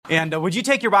And would you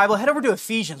take your Bible, head over to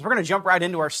Ephesians. We're going to jump right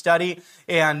into our study.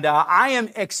 And I am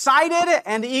excited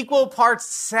and equal parts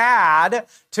sad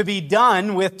to be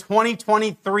done with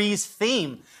 2023's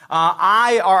theme.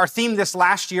 Our theme this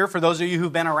last year, for those of you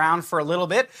who've been around for a little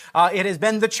bit, it has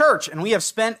been the church. And we have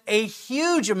spent a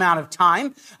huge amount of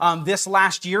time this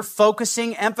last year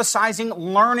focusing, emphasizing,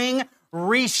 learning,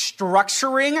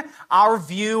 restructuring our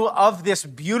view of this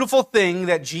beautiful thing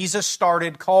that Jesus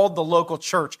started called the local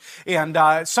church. And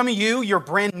some of you're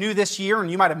brand new this year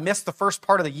and you might have missed the first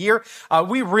part of the year.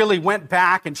 We really went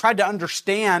back and tried to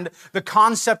understand the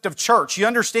concept of church. You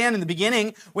understand in the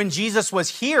beginning when Jesus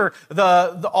was here,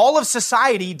 all of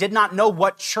society did not know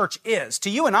what church is. To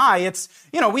you and I, it's,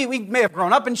 we may have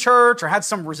grown up in church or had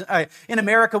some, in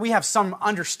America, we have some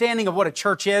understanding of what a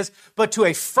church is. But to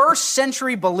a first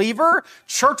century believer,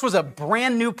 church was a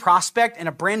brand new prospect and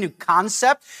a brand new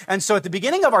concept. And so at the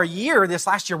beginning of our year, this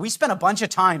last year, we spent a bunch of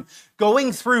time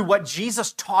going through what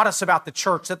Jesus taught us about the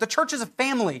church, that the church is a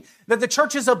family, that the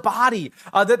church is a body,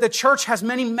 that the church has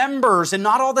many members and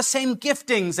not all the same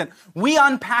giftings. And we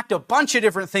unpacked a bunch of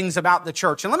different things about the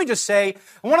church. And let me just say,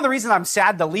 one of the reasons I'm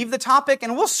sad to leave the topic,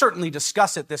 and we'll certainly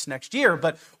discuss it this next year,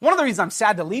 but one of the reasons I'm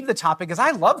sad to leave the topic is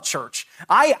I love church.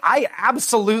 I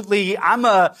absolutely,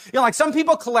 like some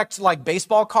people collect like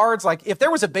baseball cards. Like if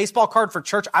there was a baseball card for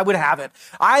church, I would have it.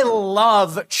 I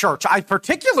love church. I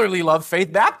particularly love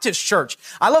Faith Baptist Church.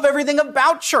 I love everything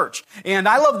about church. And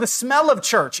I love the smell of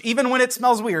church, even when it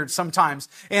smells weird sometimes.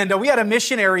 And we had a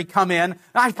missionary come in.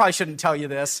 I probably shouldn't tell you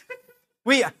this.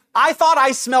 I thought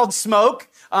I smelled smoke.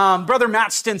 Brother Matt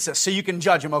Stinsis, so you can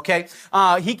judge him, okay?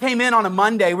 He came in on a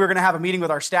Monday. We were going to have a meeting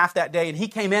with our staff that day, and he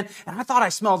came in, and I thought I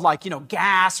smelled like,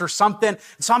 gas or something. And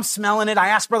so I'm smelling it. I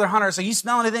asked Brother Hunter, I said, you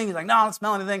smell anything? He's like, no, I don't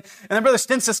smell anything. And then Brother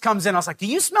Stinsis comes in. I was like, do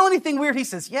you smell anything weird? He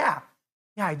says, yeah,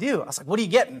 I do. I was like, what are you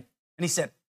getting? And he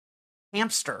said,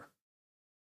 hamster.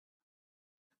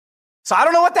 So I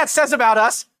don't know what that says about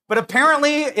us, but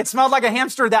apparently it smelled like a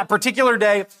hamster that particular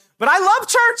day. But I love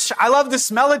church. I love the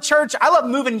smell of church. I love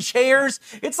moving chairs.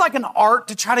 It's like an art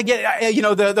to try to get,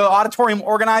 the auditorium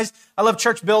organized. I love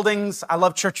church buildings. I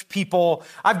love church people.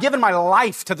 I've given my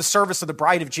life to the service of the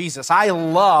bride of Jesus. I'm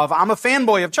a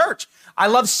fanboy of church. I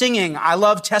love singing. I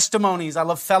love testimonies. I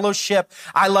love fellowship.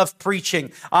 I love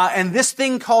preaching. And this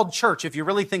thing called church, if you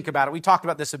really think about it, we talked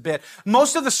about this a bit.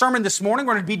 Most of the sermon this morning,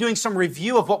 we're going to be doing some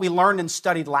review of what we learned and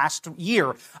studied last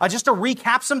year. Just to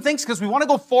recap some things, because we want to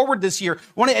go forward this year.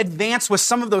 We want to advance with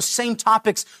some of those same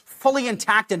topics fully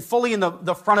intact and fully in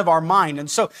the front of our mind. And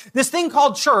so this thing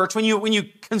called church, when you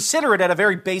consider it at a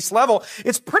very base level,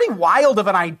 it's pretty wild of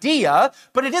an idea,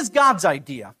 but it is God's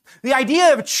idea. The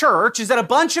idea of church is that a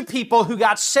bunch of people who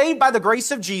got saved by the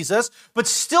grace of Jesus, but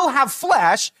still have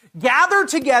flesh, gather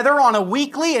together on a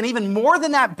weekly and even more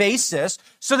than that basis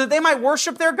so that they might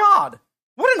worship their God.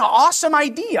 What an awesome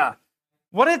idea.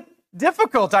 What a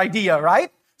difficult idea,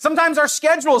 right? Sometimes our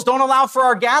schedules don't allow for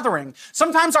our gathering.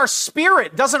 Sometimes our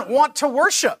spirit doesn't want to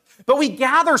worship. But we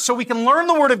gather so we can learn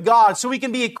the Word of God, so we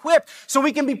can be equipped, so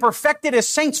we can be perfected as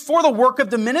saints for the work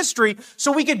of the ministry,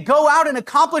 so we could go out and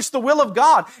accomplish the will of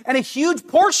God. And a huge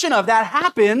portion of that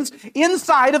happens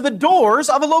inside of the doors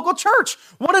of a local church.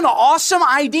 What an awesome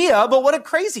idea, but what a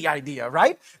crazy idea,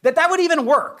 right? That would even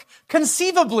work.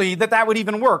 Conceivably, that would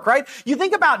even work, right? You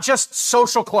think about just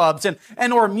social clubs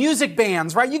and or music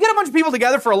bands, right? You get a bunch of people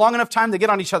together for a long enough time to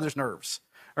get on each other's nerves.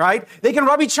 Right? They can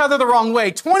rub each other the wrong way.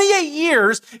 28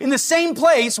 years in the same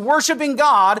place, worshiping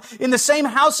God, in the same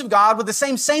house of God, with the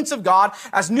same saints of God,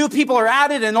 as new people are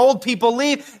added and old people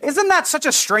leave. Isn't that such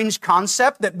a strange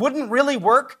concept that wouldn't really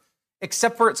work,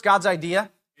 except for it's God's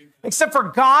idea? Except for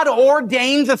God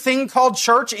ordained the thing called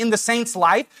church in the saint's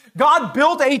life. God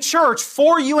built a church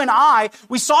for you and I.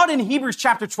 We saw it in Hebrews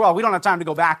chapter 12. We don't have time to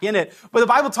go back in it, but the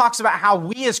Bible talks about how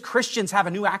we as Christians have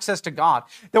a new access to God,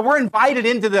 that we're invited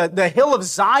into the hill of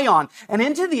Zion and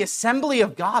into the assembly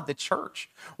of God, the church.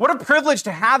 What a privilege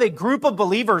to have a group of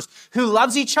believers who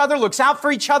loves each other, looks out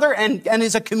for each other, and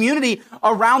is a community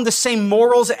around the same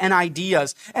morals and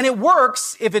ideas. And it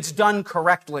works if it's done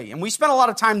correctly. And we spent a lot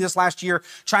of time this last year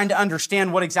trying to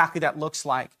understand what exactly that looks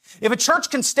like. If a church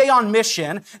can stay on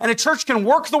mission and a church can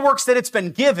work the works that it's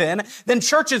been given, then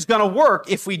church is going to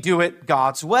work if we do it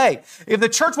God's way. If the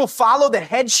church will follow the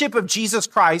headship of Jesus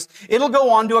Christ, it'll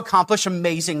go on to accomplish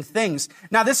amazing things.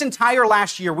 Now, this entire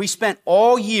last year, we spent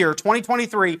all year,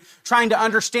 2023, trying to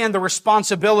understand the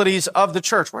responsibilities of the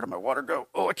church. Where did my water go?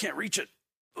 Oh, I can't reach it.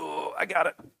 Oh, I got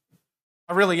it.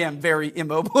 I really am very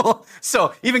immobile.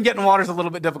 So even getting water is a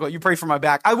little bit difficult. You pray for my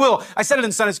back. I will. I said it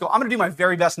in Sunday school. I'm going to do my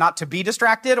very best not to be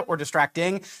distracted or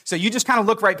distracting. So you just kind of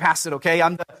look right past it, okay?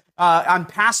 I'm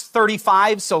past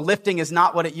 35, so lifting is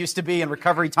not what it used to be, and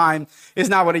recovery time is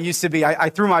not what it used to be. I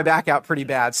threw my back out pretty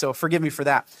bad, so forgive me for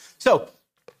that. So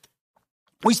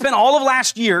we spent all of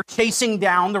last year chasing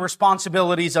down the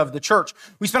responsibilities of the church.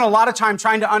 We spent a lot of time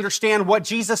trying to understand what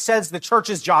Jesus says the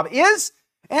church's job is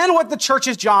and what the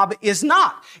church's job is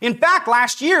not. In fact,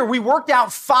 last year, we worked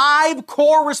out 5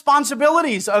 core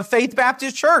responsibilities of Faith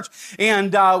Baptist Church.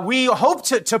 And we hope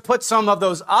to put some of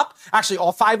those up, actually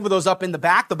all 5 of those up in the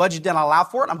back. The budget didn't allow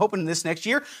for it. I'm hoping this next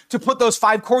year to put those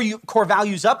 5 core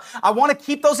values up. I want to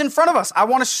keep those in front of us. I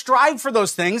want to strive for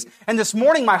those things. And this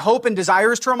morning, my hope and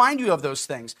desire is to remind you of those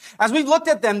things. As we've looked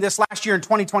at them this last year in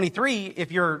 2023,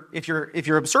 if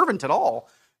you're observant at all,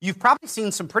 you've probably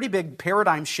seen some pretty big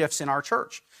paradigm shifts in our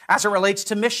church as it relates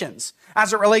to missions,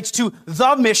 as it relates to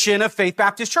the mission of Faith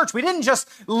Baptist Church. We didn't just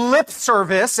lip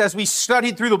service as we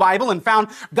studied through the Bible and found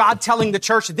God telling the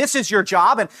church, this is your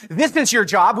job and this is your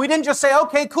job. We didn't just say,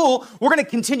 okay, cool, we're going to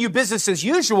continue business as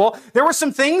usual. There were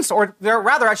some things,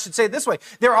 I should say it this way,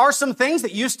 there are some things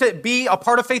that used to be a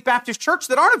part of Faith Baptist Church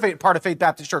that aren't a part of Faith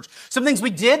Baptist Church. Some things we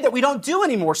did that we don't do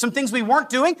anymore. Some things we weren't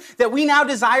doing that we now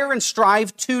desire and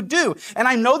strive to do. And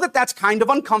I know that that's kind of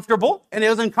uncomfortable, and it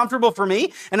was uncomfortable for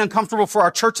me and uncomfortable for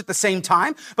our church at the same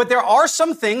time. But there are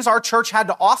some things our church had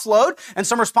to offload and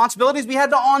some responsibilities we had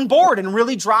to onboard and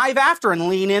really drive after and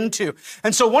lean into.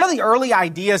 And so one of the early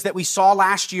ideas that we saw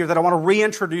last year that I want to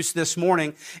reintroduce this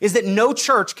morning is that no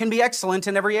church can be excellent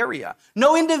in every area.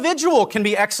 No individual can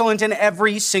be excellent in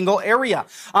every single area.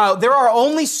 There are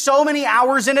only so many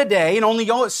hours in a day and only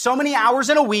so many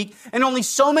hours in a week and only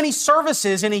so many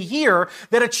services in a year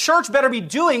that a church better be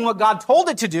doing what God told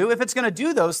it to do if it's going to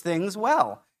do those things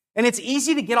well. And it's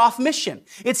easy to get off mission.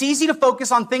 It's easy to focus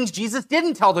on things Jesus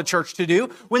didn't tell the church to do,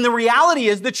 when the reality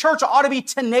is the church ought to be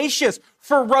tenacious,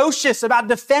 ferocious about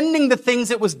defending the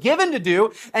things it was given to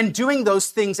do and doing those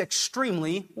things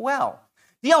extremely well.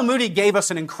 D.L. Moody gave us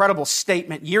an incredible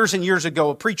statement years and years ago,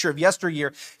 a preacher of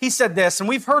yesteryear. He said this, and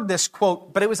we've heard this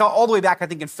quote, but it was all the way back, I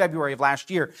think, in February of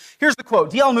last year. Here's the quote.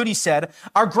 D.L. Moody said,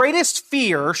 "Our greatest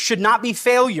fear should not be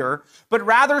failure, but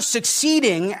rather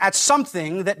succeeding at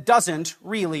something that doesn't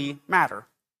really matter."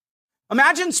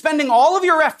 Imagine spending all of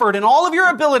your effort and all of your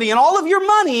ability and all of your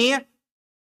money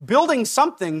building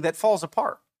something that falls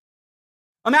apart.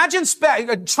 Imagine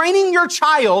training your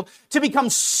child to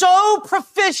become so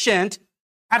proficient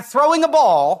at throwing a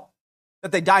ball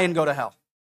that they die and go to hell.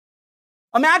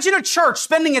 Imagine a church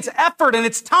spending its effort and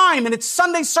its time and its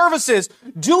Sunday services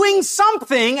doing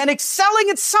something and excelling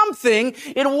at something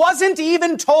it wasn't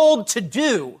even told to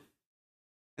do.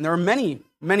 And there are many,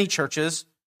 many churches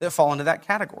that fall into that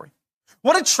category.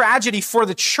 What a tragedy for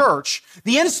the church,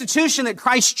 the institution that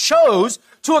Christ chose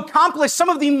to accomplish some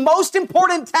of the most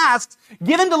important tasks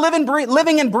given to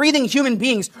living and breathing human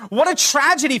beings. What a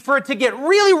tragedy for it to get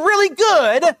really, really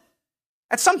good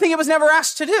at something it was never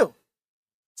asked to do.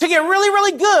 To get really,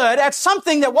 really good at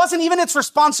something that wasn't even its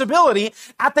responsibility,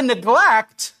 at the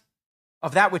neglect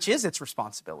of that which is its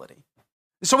responsibility.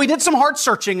 So we did some heart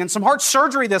searching and some heart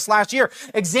surgery this last year,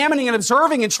 examining and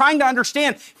observing and trying to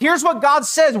understand, here's what God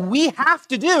says we have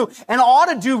to do and ought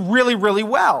to do really, really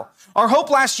well. Our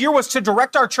hope last year was to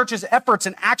direct our church's efforts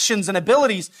and actions and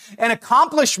abilities and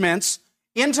accomplishments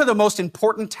into the most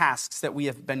important tasks that we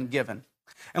have been given.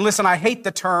 And listen, I hate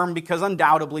the term because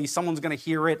undoubtedly someone's going to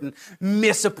hear it and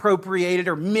misappropriate it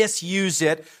or misuse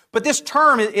it. But this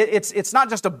term, it's not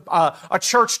just a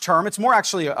church term. It's more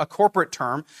actually a corporate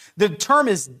term. The term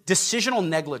is decisional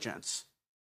negligence.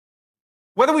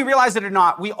 Whether we realize it or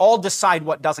not, we all decide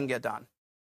what doesn't get done.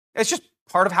 It's just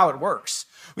part of how it works.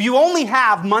 You only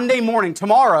have Monday morning,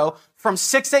 tomorrow, from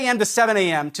 6 a.m. to 7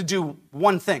 a.m. to do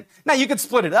one thing. Now, you could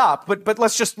split it up, but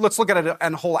let's look at it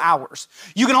in whole hours.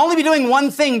 You can only be doing one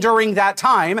thing during that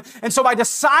time. And so by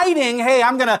deciding, hey,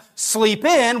 I'm going to sleep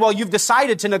in, well, you've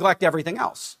decided to neglect everything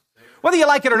else. Whether you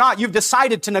like it or not, you've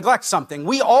decided to neglect something.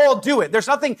 We all do it. There's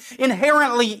nothing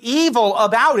inherently evil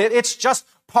about it. It's just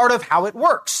part of how it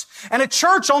works. And a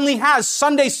church only has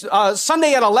Sunday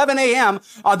at 11 a.m.,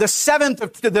 the 7th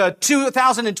of the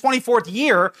 2024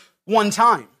 year, one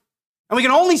time. And we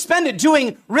can only spend it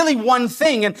doing really one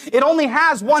thing. And it only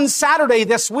has one Saturday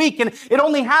this week. And it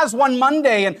only has one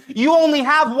Monday. And you only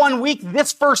have 1 week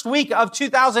this first week of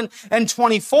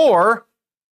 2024.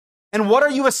 And what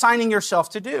are you assigning yourself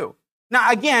to do? Now,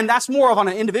 again, that's more of on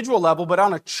an individual level, but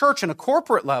on a church and a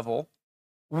corporate level,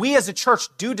 we as a church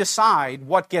do decide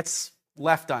what gets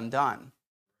left undone.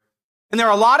 And there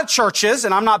are a lot of churches,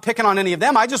 and I'm not picking on any of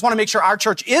them. I just want to make sure our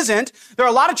church isn't. There are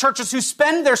a lot of churches who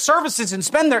spend their services and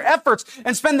spend their efforts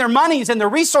and spend their monies and their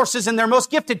resources and their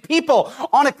most gifted people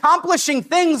on accomplishing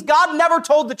things God never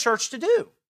told the church to do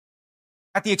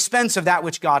at the expense of that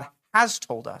which God has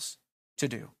told us to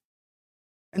do.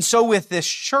 And so with this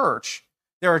church,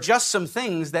 there are just some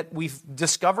things that we've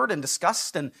discovered and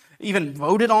discussed and even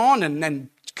voted on and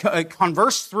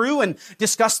conversed through and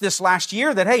discussed this last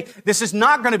year that, hey, this is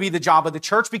not going to be the job of the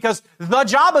church because the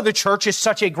job of the church is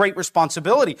such a great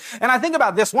responsibility. And I think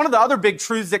about this, one of the other big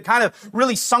truths that kind of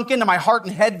really sunk into my heart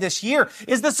and head this year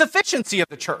is the sufficiency of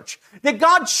the church. That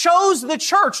God chose the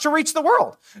church to reach the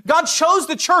world. God chose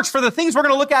the church for the things we're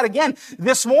going to look at again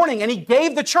this morning, and he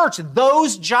gave the church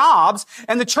those jobs,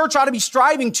 and the church ought to be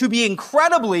striving to be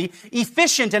incredibly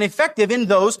efficient and effective in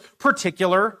those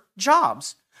particular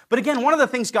jobs. But again, one of the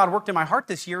things God worked in my heart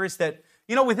this year is that,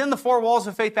 within the four walls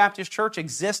of Faith Baptist Church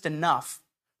exist enough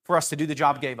for us to do the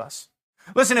job he gave us.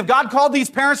 Listen, if God called these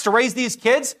parents to raise these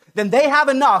kids, then they have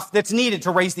enough that's needed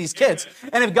to raise these kids.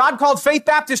 And if God called Faith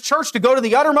Baptist Church to go to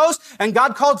the uttermost, and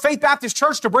God called Faith Baptist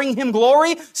Church to bring him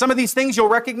glory, some of these things you'll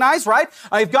recognize, right?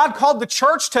 If God called the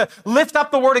church to lift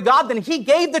up the word of God, then he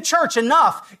gave the church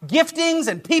enough giftings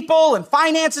and people and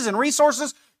finances and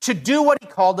resources to do what he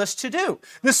called us to do.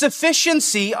 The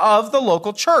sufficiency of the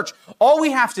local church. All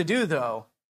we have to do, though,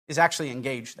 is actually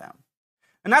engage them.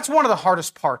 And that's one of the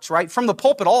hardest parts, right? From the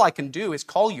pulpit, all I can do is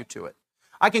call you to it.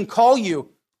 I can call you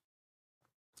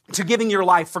to giving your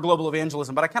life for global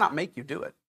evangelism, but I cannot make you do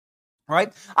it.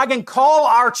 Right? I can call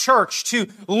our church to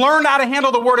learn how to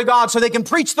handle the Word of God so they can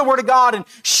preach the Word of God and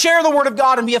share the Word of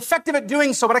God and be effective at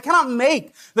doing so, but I cannot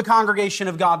make the congregation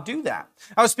of God do that.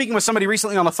 I was speaking with somebody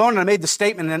recently on the phone and I made the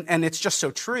statement, and it's just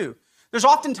so true. There's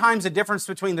oftentimes a difference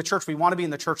between the church we want to be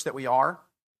and the church that we are,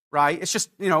 right? It's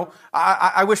just,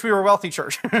 I wish we were a wealthy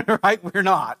church, right? We're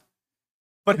not.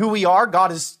 But who we are,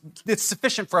 it's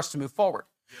sufficient for us to move forward.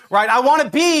 Right? I want to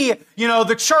be,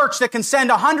 the church that can send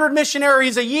 100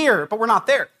 missionaries a year, but we're not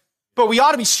there. But we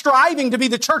ought to be striving to be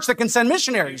the church that can send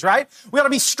missionaries, right? We ought to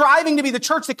be striving to be the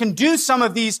church that can do some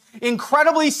of these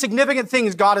incredibly significant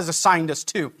things God has assigned us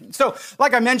to. So,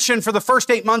 like I mentioned, for the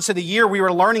first 8 months of the year, we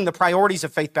were learning the priorities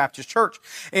of Faith Baptist Church.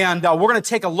 And we're going to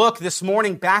take a look this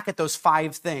morning back at those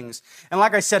 5 things. And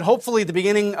like I said, hopefully at the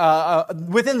beginning,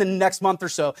 within the next month or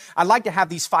so, I'd like to have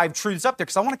these 5 truths up there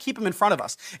because I want to keep them in front of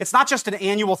us. It's not just an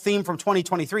annual theme from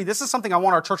 2023. This is something I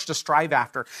want our church to strive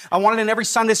after. I want it in every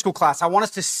Sunday school class. I want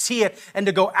us to see it and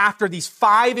to go after these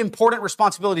 5 important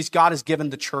responsibilities God has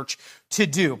given the church to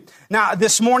do. Now,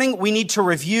 this morning, we need to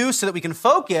review so that we can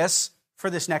focus for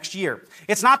this next year.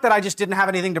 It's not that I just didn't have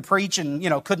anything to preach and,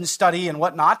 couldn't study and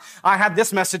whatnot. I had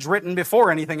this message written before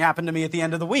anything happened to me at the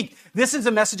end of the week. This is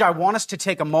a message I want us to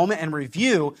take a moment and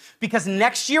review because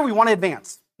next year we want to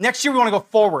advance. Next year, we want to go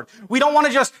forward. We don't want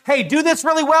to just, hey, do this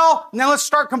really well, now let's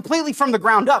start completely from the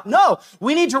ground up. No,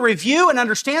 we need to review and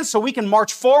understand so we can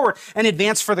march forward and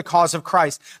advance for the cause of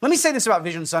Christ. Let me say this about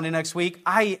Vision Sunday next week.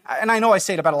 I know I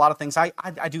say it about a lot of things. I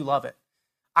do love it.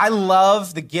 I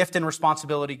love the gift and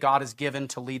responsibility God has given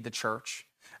to lead the church.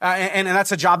 And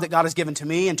that's a job that God has given to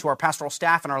me and to our pastoral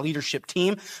staff and our leadership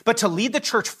team. But to lead the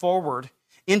church forward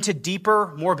into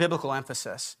deeper, more biblical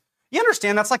emphasis. You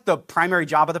understand that's like the primary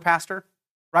job of the pastor?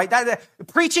 Right?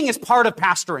 Preaching is part of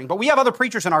pastoring, but we have other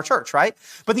preachers in our church, right?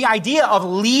 But the idea of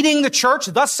leading the church,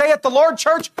 thus saith the Lord,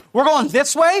 church, we're going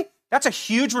this way, that's a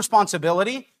huge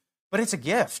responsibility, but it's a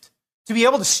gift. To be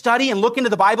able to study and look into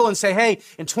the Bible and say, hey,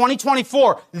 in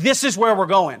 2024, this is where we're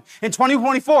going. In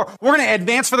 2024, we're going to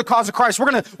advance for the cause of Christ.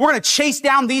 We're going to chase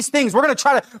down these things. We're going to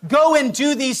try to go and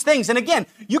do these things. And again,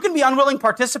 you can be unwilling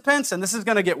participants, and this is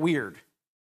going to get weird.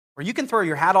 Or you can throw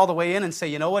your hat all the way in and say,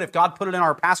 you know what, if God put it in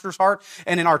our pastor's heart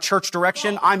and in our church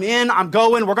direction, I'm in, I'm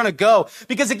going, we're going to go.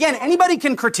 Because again, anybody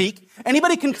can critique,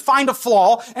 anybody can find a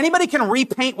flaw, anybody can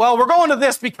repaint, well, we're going to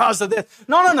this because of this.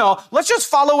 No. Let's just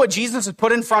follow what Jesus has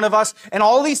put in front of us, and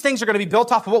all these things are going to be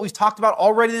built off of what we've talked about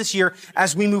already this year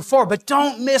as we move forward. But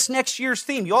don't miss next year's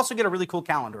theme. You also get a really cool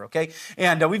calendar, okay?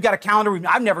 And we've got a calendar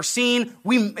I've never seen.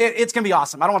 It's going to be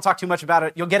awesome. I don't want to talk too much about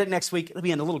it. You'll get it next week. It'll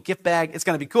be in a little gift bag. It's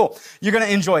going to be cool. You're going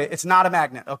to enjoy it. It's not a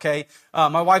magnet, okay?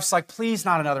 My wife's like, please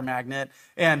not another magnet.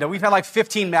 And we've had like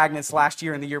 15 magnets last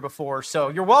year and the year before. So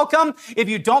you're welcome. If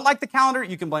you don't like the calendar,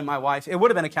 you can blame my wife. It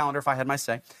would have been a calendar if I had my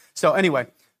say. So anyway,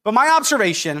 but my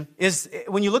observation is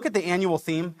when you look at the annual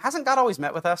theme, hasn't God always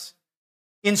met with us?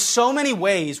 In so many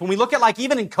ways, when we look at like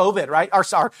even in COVID, right?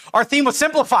 Our theme was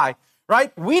simplify.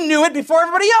 Right? We knew it before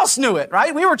everybody else knew it,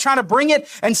 right? We were trying to bring it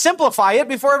and simplify it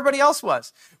before everybody else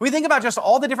was. We think about just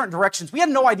all the different directions. We had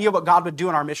no idea what God would do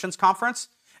in our missions conference.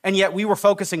 and yet we were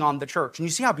focusing on the church. And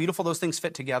you see how beautiful those things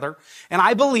fit together? And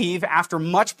I believe, after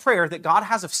much prayer, that God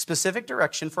has a specific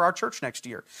direction for our church next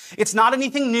year. It's not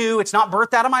anything new. It's not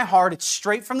birthed out of my heart. It's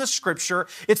straight from the Scripture.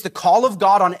 It's the call of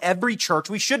God on every church.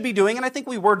 We should be doing, and I think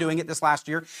we were doing it this last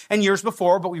year and years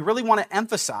before, but we really want to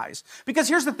emphasize. Because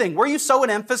here's the thing, where you sow an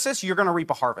emphasis, you're going to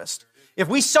reap a harvest. If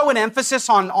we sow an emphasis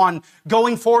on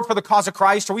going forward for the cause of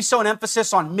Christ, or we sow an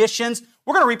emphasis on missions,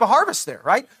 we're going to reap a harvest there,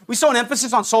 right? We sow an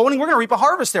emphasis on soul winning, we're going to reap a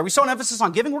harvest there. We sow an emphasis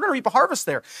on giving, we're going to reap a harvest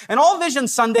there. And all Vision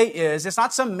Sunday is, it's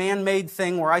not some man-made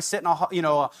thing where I sit in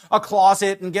a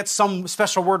closet and get some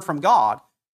special word from God.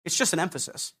 It's just an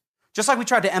emphasis. Just like we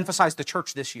tried to emphasize the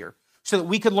church this year, so that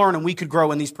we could learn and we could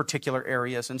grow in these particular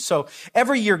areas. And so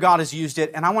every year God has used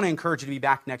it, and I want to encourage you to be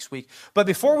back next week. But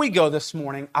before we go this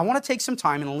morning, I want to take some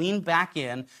time and lean back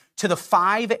in to the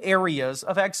 5 areas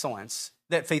of excellence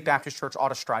that Faith Baptist Church ought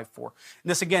to strive for.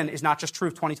 And this, again, is not just true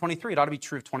of 2023. It ought to be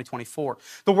true of 2024.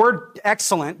 The word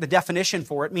excellent, the definition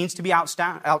for it, means to be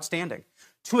outstanding,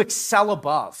 to excel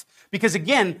above. Because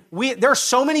again, there are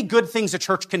so many good things a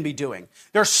church can be doing.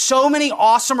 There are so many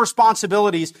awesome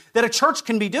responsibilities that a church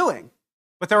can be doing.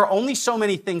 But there are only so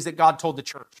many things that God told the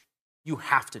church. You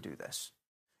have to do this.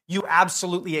 You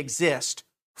absolutely exist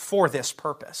for this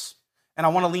purpose. And I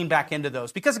want to lean back into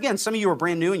those. Because again, some of you are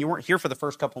brand new and you weren't here for the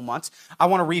first couple months. I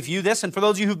want to review this. And for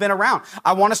those of you who've been around,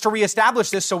 I want us to reestablish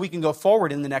this so we can go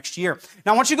forward in the next year.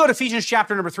 Now, I want you to go to Ephesians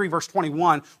chapter number 3, verse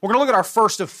 21. We're going to look at our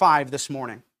first of 5 this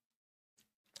morning.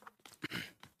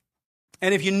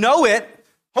 And if you know it,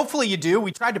 hopefully you do.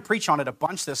 We tried to preach on it a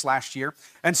bunch this last year.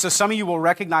 And so some of you will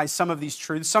recognize some of these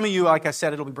truths. Some of you, like I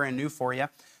said, it'll be brand new for you.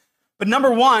 But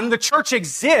number one, the church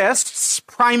exists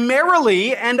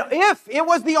primarily, and if it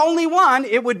was the only one,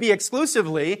 it would be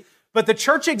exclusively, but the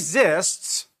church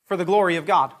exists for the glory of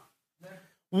God.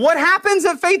 What happens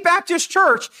at Faith Baptist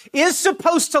Church is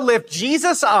supposed to lift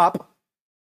Jesus up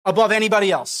above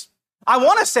anybody else. I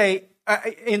want to say,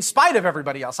 in spite of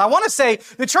everybody else. I want to say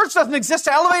the church doesn't exist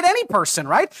to elevate any person,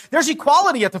 right? There's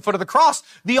equality at the foot of the cross.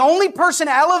 The only person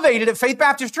elevated at Faith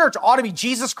Baptist Church ought to be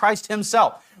Jesus Christ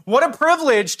himself. What a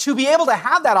privilege to be able to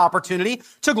have that opportunity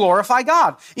to glorify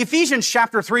God. Ephesians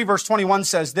chapter 3, verse 21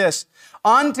 says this,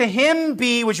 unto him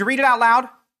be, would you read it out loud?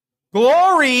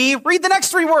 Glory, read the next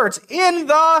 3 words,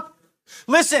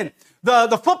 listen,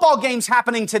 the football game's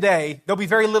happening today. There'll be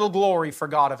very little glory for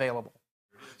God available.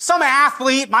 Some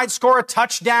athlete might score a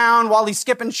touchdown while he's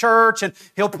skipping church and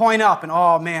he'll point up and,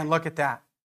 oh man, look at that.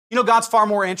 You know, God's far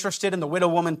more interested in the widow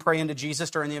woman praying to Jesus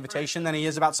during the invitation than he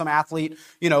is about some athlete,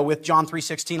 with John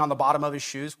 3:16 on the bottom of his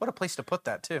shoes. What a place to put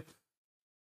that too.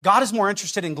 God is more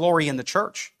interested in glory in the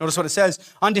church. Notice what it says,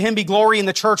 unto him be glory in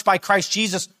the church by Christ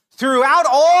Jesus throughout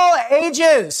all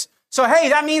ages. So, hey,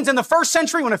 that means in the first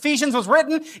century when Ephesians was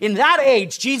written, in that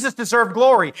age, Jesus deserved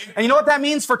glory. And you know what that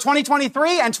means for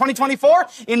 2023 and 2024?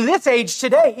 In this age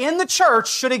today, in the church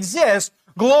should exist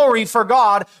glory for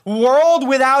God, world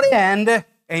without end.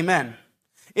 Amen.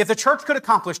 If the church could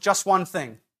accomplish just one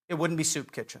thing, it wouldn't be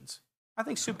soup kitchens. I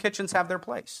think soup kitchens have their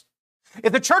place.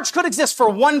 If the church could exist for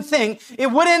one thing,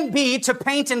 it wouldn't be to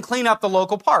paint and clean up the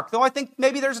local park, though I think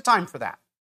maybe there's a time for that.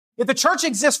 If the church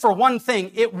exists for one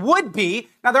thing, it would be,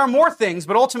 now there are more things,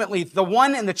 but ultimately the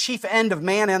one and the chief end of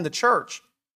man and the church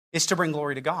is to bring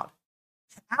glory to God.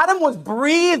 Adam was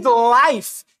breathed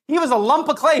life. He was a lump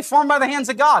of clay formed by the hands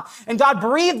of God. And God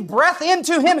breathed breath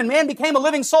into him and man became a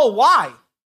living soul. Why?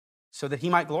 So that he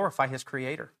might glorify his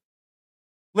creator.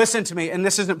 Listen to me, and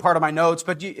this isn't part of my notes,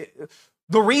 but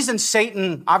the reason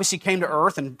Satan obviously came to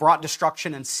earth and brought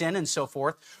destruction and sin and so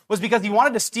forth was because he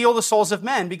wanted to steal the souls of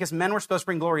men because men were supposed to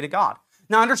bring glory to God.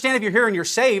 Now understand, if you're here and you're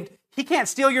saved, he can't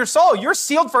steal your soul. You're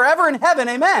sealed forever in heaven,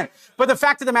 amen. But the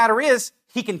fact of the matter is,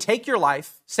 he can take your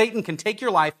life, Satan can take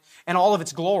your life and all of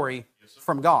its glory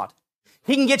from God.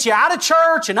 He can get you out of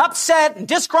church and upset and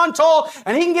disgruntled,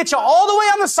 and he can get you all the way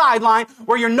on the sideline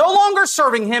where you're no longer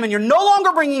serving him and you're no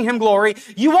longer bringing him glory.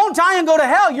 You won't die and go to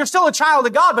hell. You're still a child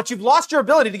of God, but you've lost your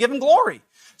ability to give him glory.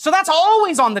 So that's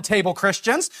always on the table,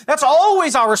 Christians. That's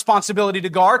always our responsibility to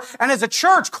guard. And as a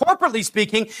church, corporately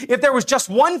speaking, if there was just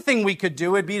one thing we could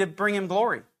do, it'd be to bring him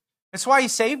glory. That's why he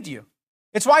saved you.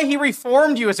 It's why he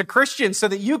reformed you as a Christian so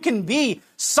that you can be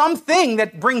something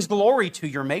that brings glory to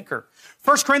your Maker.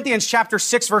 1 Corinthians chapter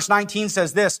 6, verse 19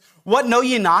 says this, what know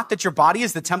ye not that your body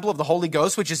is the temple of the Holy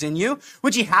Ghost, which is in you,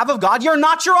 which ye have of God? You're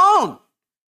not your own.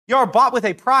 You are bought with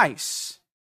a price.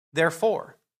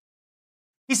 Therefore,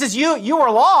 he says, you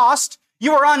were lost,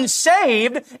 you were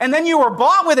unsaved, and then you were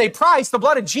bought with a price. The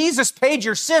blood of Jesus paid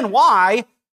your sin. Why?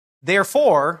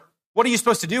 Therefore, what are you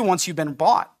supposed to do once you've been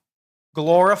bought?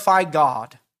 Glorify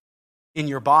God in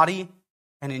your body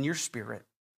and in your spirit,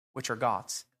 which are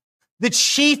God's. The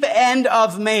chief end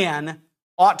of man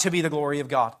ought to be the glory of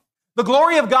God. The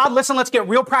glory of God, listen, let's get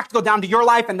real practical down to your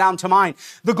life and down to mine.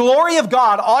 The glory of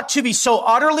God ought to be so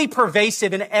utterly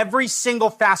pervasive in every single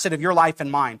facet of your life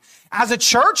and mine. As a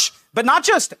church, but not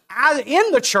just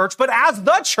in the church, but as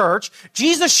the church,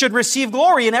 Jesus should receive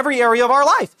glory in every area of our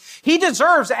life. He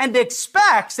deserves and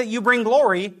expects that you bring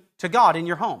glory to God in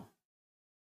your home.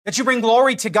 That you bring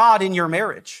glory to God in your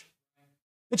marriage.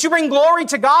 That you bring glory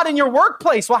to God in your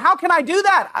workplace. Well, how can I do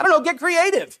that? I don't know, get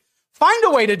creative. Find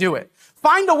a way to do it.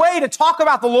 Find a way to talk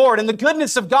about the Lord and the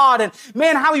goodness of God and,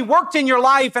 man, how He worked in your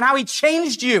life and how He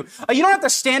changed you. You don't have to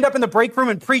stand up in the break room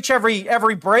and preach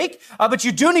every break, but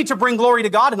you do need to bring glory to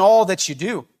God in all that you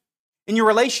do. In your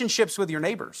relationships with your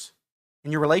neighbors,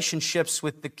 in your relationships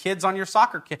with the kids on your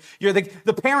soccer kid,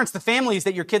 the parents, the families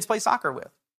that your kids play soccer with.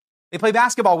 They play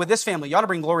basketball with this family. You ought to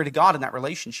bring glory to God in that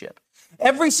relationship.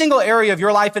 Every single area of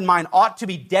your life and mine ought to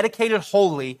be dedicated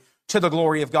wholly to the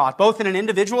glory of God, both in an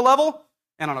individual level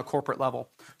and on a corporate level.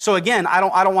 So again, I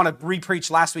don't want to re-preach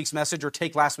last week's message or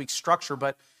take last week's structure,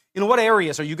 but in what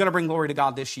areas are you going to bring glory to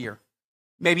God this year?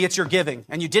 Maybe it's your giving,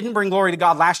 and you didn't bring glory to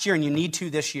God last year, and you need to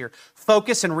this year.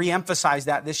 Focus and re-emphasize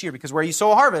that this year, because where you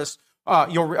sow a harvest,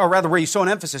 where you sow an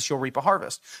emphasis, you'll reap a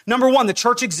harvest. Number one, the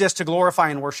church exists to glorify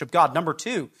and worship God. Number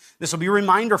two, this will be a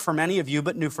reminder for many of you,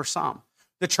 but new for some.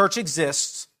 The church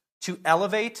exists to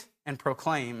elevate and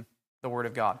proclaim the Word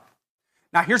of God.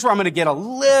 Now, here's where I'm going to get a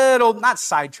little, not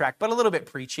sidetracked, but a little bit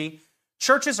preachy.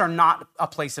 Churches are not a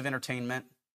place of entertainment.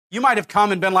 You might have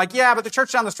come and been like, yeah, but the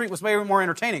church down the street was way more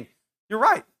entertaining. You're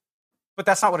right, but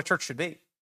that's not what a church should be.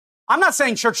 I'm not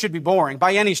saying church should be boring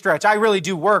by any stretch. I really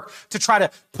do work to try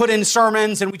to put in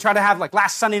sermons, and we try to have, like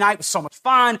last Sunday night was so much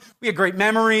fun. We had great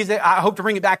memories. I hope to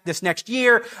bring it back this next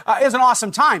year. It was an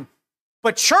awesome time.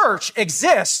 But church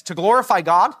exists to glorify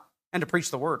God and to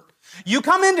preach the Word. You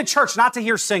come into church not to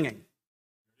hear singing.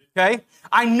 Okay?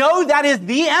 I know that is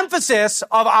the emphasis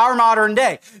of our modern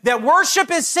day, that worship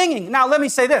is singing. Now, let me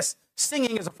say this.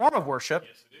 Singing is a form of worship,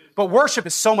 but worship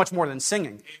is so much more than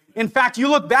singing. In fact, you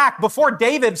look back, before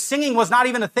David, singing was not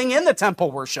even a thing in the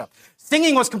temple worship.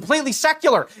 Singing was completely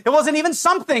secular. It wasn't even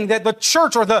something that the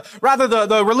church, or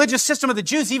the religious system of the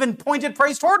Jews, even pointed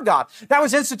praise toward God. That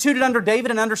was instituted under David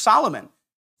and under Solomon.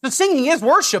 So singing is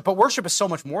worship, but worship is so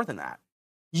much more than that.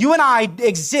 You and I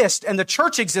exist, and the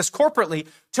church exists corporately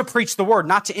to preach the Word,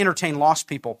 not to entertain lost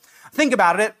people. Think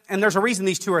about it, and there's a reason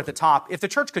these two are at the top. If the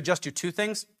church could just do two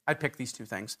things, I'd pick these two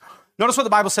things. Notice what the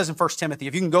Bible says in 1 Timothy.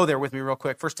 If you can go there with me real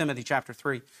quick, 1 Timothy chapter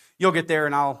 3. You'll get there,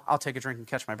 and I'll take a drink and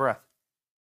catch my breath.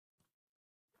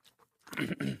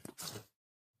 1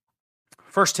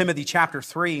 Timothy chapter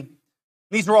 3.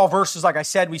 These are all verses, like I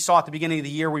said, we saw at the beginning of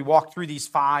the year. We walked through these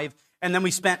 5, and then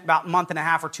we spent about a month and a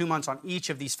half or 2 months on each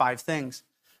of these 5 things.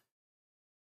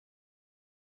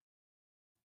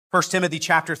 1 Timothy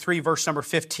chapter 3, verse number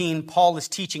 15, Paul is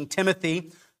teaching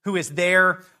Timothy, who is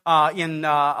there in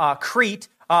Crete,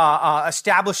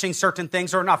 establishing certain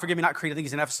things, or not Crete, I think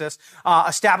he's in Ephesus,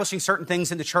 establishing certain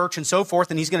things in the church and so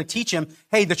forth, and he's going to teach him,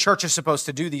 hey, the church is supposed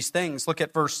to do these things. Look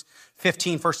at verse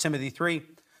 15, 1 Timothy 3.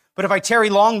 But if I tarry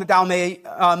long, that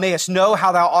thou mayest know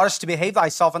how thou oughtest to behave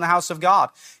thyself in the house of God.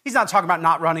 He's not talking about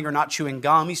not running or not chewing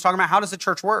gum. He's talking about how does the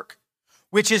church work,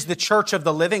 which is the church of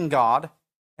the living God.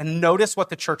 And notice what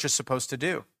the church is supposed to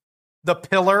do. The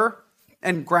pillar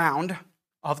and ground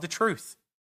of the truth.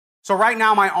 So right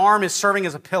now, my arm is serving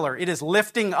as a pillar. It is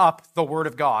lifting up the Word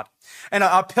of God. And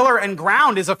a pillar and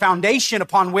ground is a foundation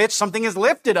upon which something is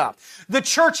lifted up. The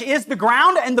church is the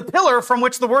ground and the pillar from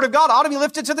which the Word of God ought to be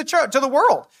lifted to the church, to the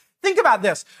world. Think about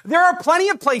this. There are plenty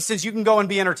of places you can go and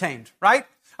be entertained, right?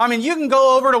 I mean, you can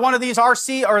go over to one of these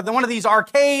one of these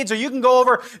arcades, or you can go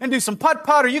over and do some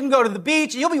putt-putt, or you can go to the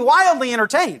beach, and you'll be wildly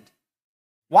entertained.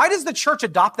 Why does the church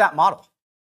adopt that model?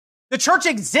 The church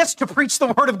exists to preach the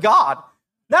Word of God.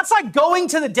 That's like going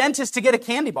to the dentist to get a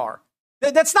candy bar.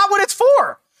 That's not what it's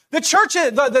for. The church,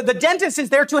 the dentist is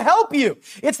there to help you.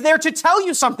 It's there to tell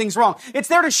you something's wrong. It's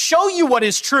there to show you what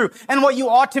is true and what you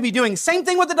ought to be doing. Same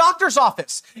thing with the doctor's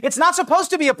office. It's not supposed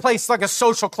to be a place like a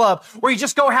social club where you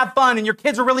just go have fun and your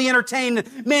kids are really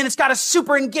entertained. Man, it's got a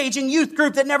super engaging youth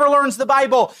group that never learns the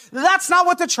Bible. That's not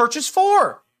what the church is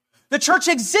for. The church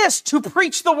exists to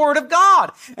preach the Word of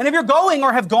God. And if you're going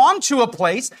or have gone to a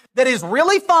place that is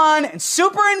really fun and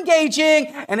super engaging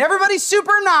and everybody's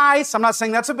super nice, I'm not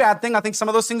saying that's a bad thing. I think some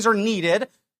of those things are needed,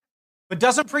 but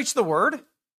doesn't preach the Word,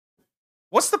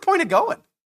 what's the point of going?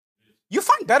 You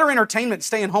find better entertainment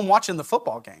staying home watching the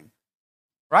football game,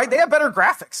 right? They have better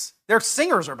graphics. Their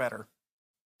singers are better.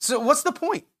 So what's the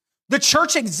point? The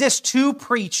church exists to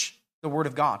preach the Word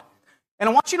of God. And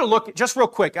I want you to look just real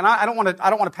quick, and I don't want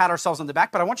to pat ourselves on the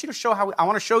back, but I want you to show I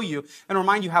want to show you and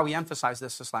remind you how we emphasized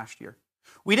this last year.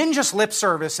 We didn't just lip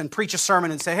service and preach a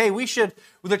sermon and say, hey,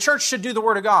 the church should do the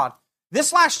Word of God.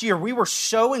 This last year, we were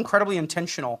so incredibly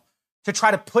intentional to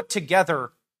try to put together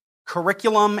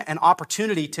curriculum and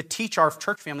opportunity to teach our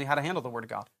church family how to handle the Word of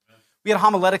God. We had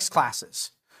homiletics classes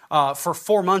for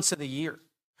 4 months of the year.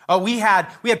 We had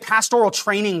pastoral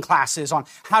training classes on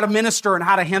how to minister and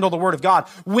how to handle the Word of God.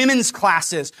 Women's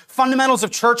classes, fundamentals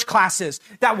of church classes.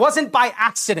 That wasn't by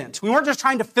accident. We weren't just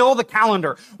trying to fill the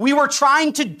calendar. We were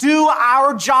trying to do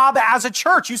our job as a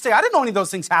church. You say, I didn't know any of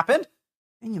those things happened.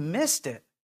 And you missed it.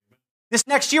 This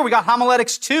next year, we got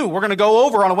homiletics 2. We're going to go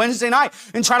over on a Wednesday night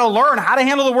and try to learn how to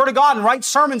handle the Word of God and write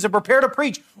sermons and prepare to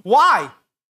preach. Why?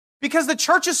 Because the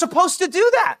church is supposed to do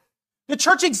that. The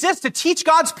church exists to teach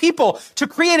God's people, to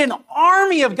create an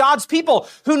army of God's people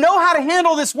who know how to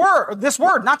handle this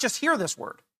word, not just hear this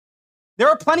word. There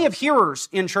are plenty of hearers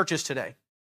in churches today.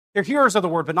 They're hearers of the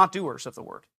word, but not doers of the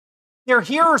word. They're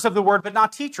hearers of the word, but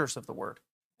not teachers of the word.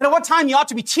 And at what time you ought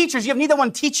to be teachers, you have neither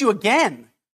one teach you again.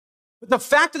 But the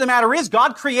fact of the matter is,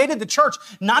 God created the church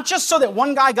not just so that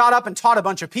one guy got up and taught a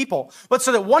bunch of people, but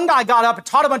so that one guy got up and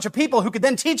taught a bunch of people who could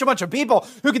then teach a bunch of people,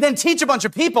 who could then teach a bunch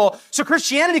of people, so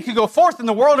Christianity could go forth and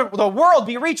the world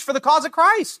be reached for the cause of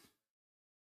Christ.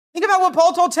 Think about what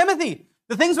Paul told Timothy.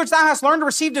 The things which thou hast learned to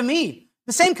receive to me,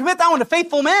 the same commit thou unto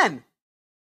faithful men.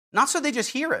 Not so they just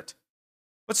hear it,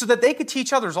 but so that they could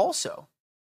teach others also.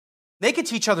 They could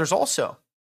teach others also.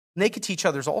 And they could teach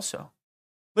others also.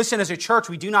 Listen, as a church,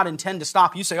 we do not intend to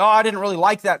stop. You say, oh, I didn't really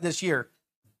like that this year.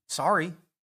 Sorry.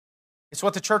 It's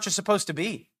what the church is supposed to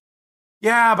be.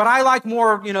 Yeah, but I like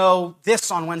more, this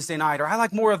on Wednesday night, or I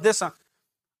like more of this.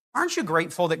 Aren't you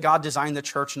grateful that God designed the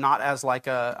church not as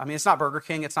it's not Burger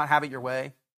King, it's not have it your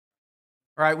way.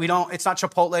 All right, it's not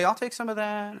Chipotle. I'll take some of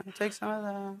that. I'll take some of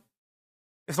that.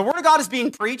 If the Word of God is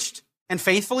being preached and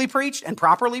faithfully preached and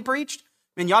properly preached,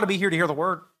 then you ought to be here to hear the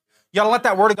Word. You ought to let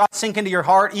that Word of God sink into your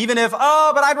heart, even if, but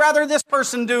I'd rather this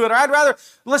person do it, or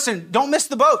listen, don't miss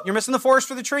the boat. You're missing the forest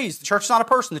for the trees. The church is not a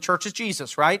person. The church is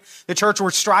Jesus, right? The church,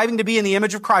 we're striving to be in the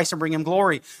image of Christ and bring Him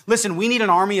glory. Listen, we need an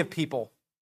army of people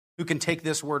who can take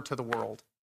this word to the world.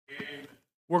 Amen.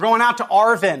 We're going out to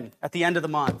Arvin at the end of the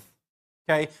month.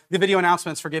 Okay, the video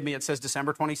announcements, forgive me, it says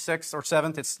December 26th or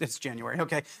 7th. It's January,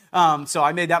 okay? So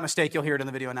I made that mistake. You'll hear it in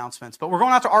the video announcements. But we're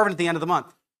going out to Arvin at the end of the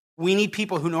month. We need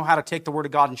people who know how to take the Word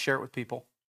of God and share it with people.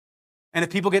 And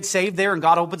if people get saved there and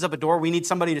God opens up a door, we need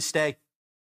somebody to stay.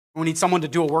 We need someone to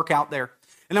do a work out there.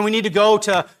 And then we need to go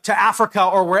to Africa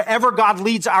or wherever God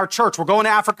leads our church. We're going to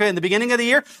Africa in the beginning of the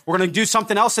year. We're going to do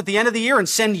something else at the end of the year and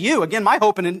send you. Again, my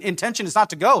hope and intention is not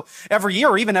to go every year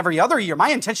or even every other year. My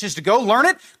intention is to go learn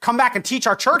it, come back and teach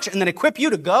our church, and then equip you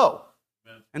to go.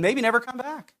 Amen. And maybe never come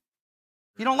back.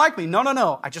 You don't like me?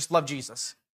 No. I just love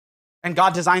Jesus. And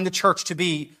God designed the church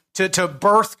to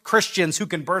birth Christians who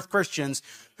can birth Christians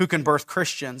who can birth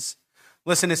Christians.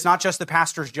 Listen, it's not just the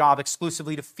pastor's job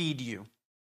exclusively to feed you.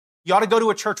 You ought to go to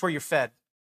a church where you're fed.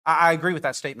 I agree with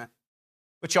that statement.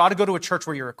 But you ought to go to a church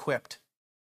where you're equipped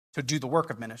to do the work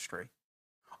of ministry.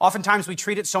 Oftentimes we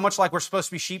treat it so much like we're supposed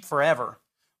to be sheep forever.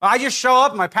 I just show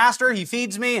up, my pastor, he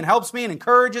feeds me and helps me and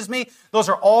encourages me. Those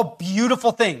are all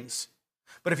beautiful things.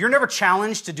 But if you're never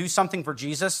challenged to do something for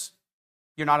Jesus,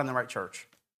 you're not in the right church.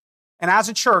 And as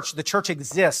a church, the church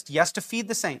exists, yes, to feed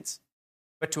the saints,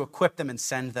 but to equip them and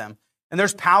send them. And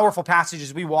there's powerful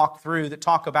passages we walk through that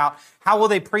talk about how will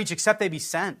they preach except they be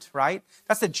sent, right?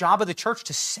 That's the job of the church,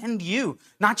 to send you.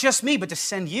 Not just me, but to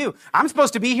send you. I'm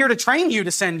supposed to be here to train you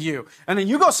to send you. And then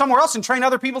you go somewhere else and train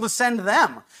other people to send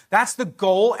them. That's the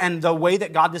goal and the way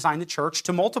that God designed the church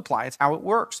to multiply. It's how it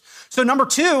works. So number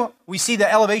 2, we see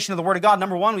the elevation of the Word of God.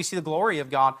 Number 1, we see the glory of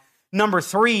God. Number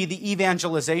 3, the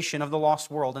evangelization of the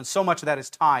lost world. And so much of that is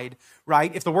tied,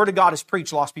 right? If the Word of God is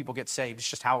preached, lost people get saved. It's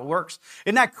just how it works.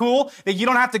 Isn't that cool? That you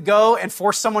don't have to go and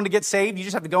force someone to get saved. You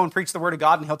just have to go and preach the Word of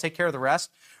God and He'll take care of the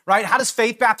rest, right? How does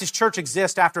Faith Baptist Church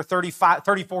exist after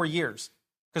 34 years?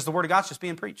 Because the Word of God's just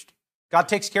being preached. God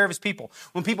takes care of His people.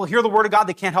 When people hear the Word of God,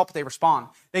 they can't help it. They respond.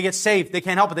 They get saved. They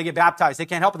can't help it. They get baptized. They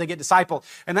can't help it. They get discipled.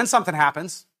 And then something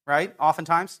happens, right?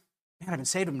 Oftentimes. Man, I've been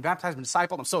saved, I've been baptized, I've been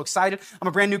discipled, I'm so excited. I'm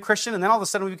a brand new Christian, and then all of a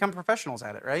sudden we become professionals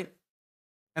at it, right?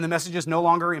 And the messages no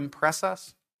longer impress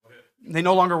us. They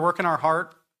no longer work in our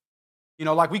heart.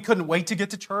 Like we couldn't wait to get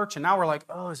to church, and now we're like,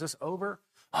 oh, is this over?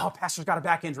 Oh, pastor's got a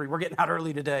back injury. We're getting out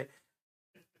early today.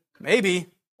 Maybe.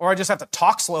 Or I just have to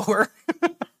talk slower,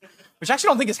 which I actually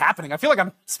don't think is happening. I feel like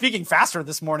I'm speaking faster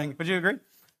this morning. Would you agree?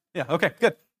 Yeah, okay,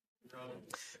 good.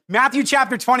 Matthew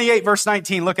chapter 28, verse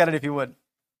 19. Look at it if you would.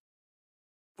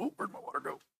 Oh, where'd my water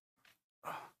go?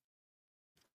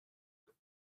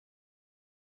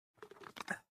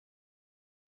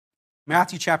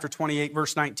 Matthew chapter 28,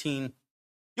 verse 19.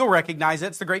 You'll recognize it.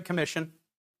 It's the Great Commission.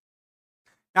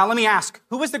 Now let me ask,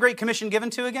 who was the Great Commission given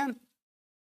to again?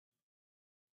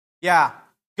 Yeah,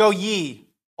 go ye,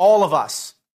 all of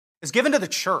us. It's given to the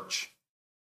church.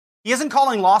 He isn't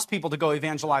calling lost people to go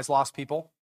evangelize lost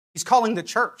people. He's calling the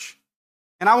church.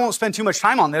 And I won't spend too much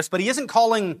time on this, but he isn't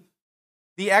calling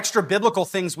the extra biblical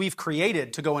things we've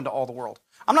created to go into all the world.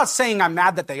 I'm not saying I'm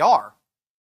mad that they are.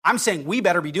 I'm saying we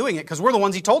better be doing it because we're the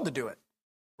ones he told to do it.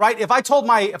 Right? If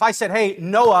I said, hey,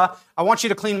 Noah, I want you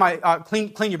to clean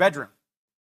your bedroom.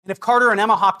 And if Carter and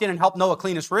Emma hopped in and helped Noah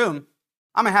clean his room,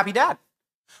 I'm a happy dad.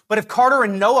 But if Carter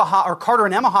and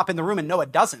Emma hop in the room and Noah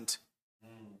doesn't,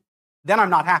 then I'm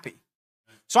not happy.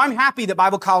 So I'm happy that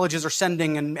Bible colleges are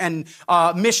sending and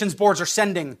missions boards are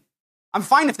sending. I'm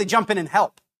fine if they jump in and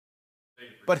help.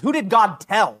 But who did God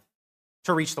tell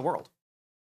to reach the world?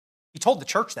 He told the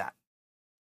church that.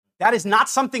 That is not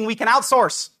something we can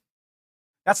outsource.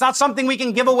 That's not something we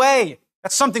can give away.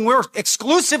 That's something we're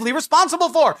exclusively responsible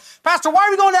for. Pastor, why are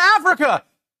we going to Africa?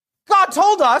 God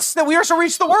told us that we are to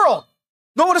reach the world.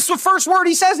 Notice the first word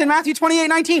he says in Matthew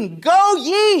 28:19. Go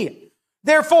ye,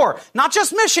 therefore. Not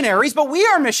just missionaries, but we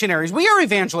are missionaries. We are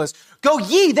evangelists. Go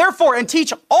ye, therefore, and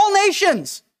teach all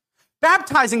nations,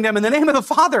 baptizing them in the name of the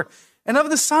Father and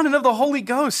of the Son and of the Holy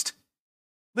Ghost.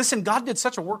 Listen, God did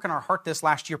such a work in our heart this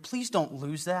last year. Please don't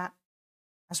lose that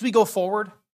as we go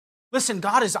forward. Listen,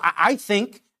 God is, I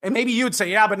think, and maybe you would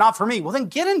say, yeah, but not for me. Well, then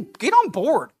get on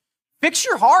board. Fix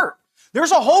your heart.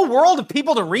 There's a whole world of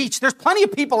people to reach. There's plenty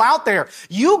of people out there.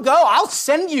 You go, I'll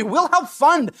send you. We'll help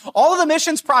fund all of the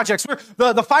missions projects.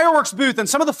 The fireworks booth and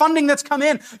some of the funding that's come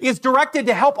in is directed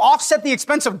to help offset the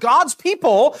expense of God's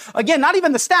people. Again, not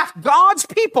even the staff, God's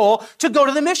people to go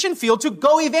to the mission field, to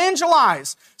go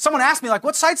evangelize. Someone asked me, like,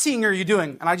 what sightseeing are you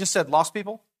doing? And I just said, lost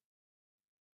people.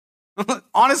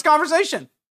 Honest conversation.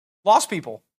 Lost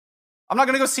people. I'm not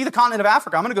going to go see the continent of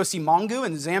Africa. I'm going to go see Mongu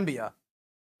and Zambia.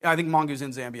 I think Mongu's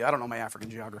in Zambia. I don't know my African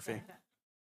geography.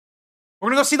 We're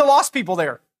going to go see the lost people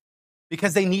there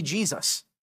because they need Jesus.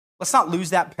 Let's not lose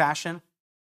that passion.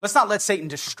 Let's not let Satan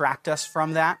distract us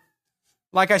from that.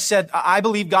 Like I said, I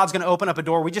believe God's going to open up a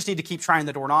door. We just need to keep trying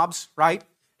the doorknobs, right?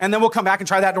 And then we'll come back and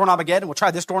try that doorknob again, and we'll try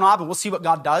this doorknob, and we'll see what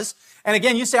God does. And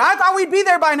again, you say, I thought we'd be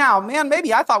there by now. Man,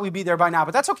 maybe I thought we'd be there by now,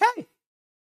 but that's okay.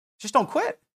 Just don't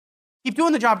quit. Keep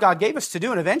doing the job God gave us to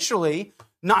do, and eventually,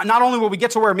 not only will we get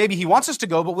to where maybe he wants us to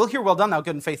go, but we'll hear, well done, thou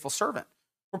good and faithful servant.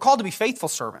 We're called to be faithful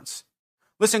servants.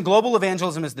 Listen, global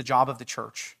evangelism is the job of the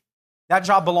church. That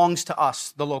job belongs to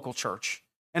us, the local church.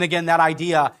 And again, that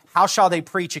idea, how shall they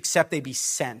preach except they be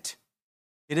sent?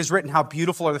 It is written, how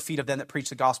beautiful are the feet of them that preach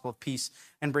the gospel of peace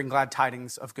and bring glad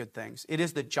tidings of good things. It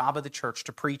is the job of the church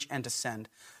to preach and to send.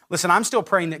 Listen, I'm still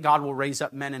praying that God will raise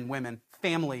up men and women,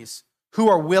 families, who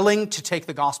are willing to take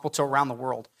the gospel to around the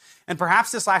world. And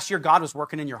perhaps this last year, God was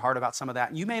working in your heart about some of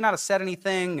that. You may not have said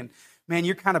anything, and man,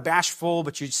 you're kind of bashful,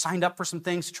 but you signed up for some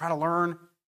things to try to learn.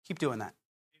 Keep doing that.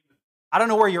 I don't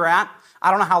know where you're at.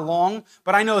 I don't know how long,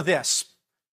 but I know this.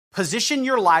 Position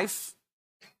your life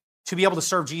to be able to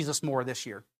serve Jesus more this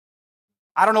year.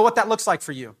 I don't know what that looks like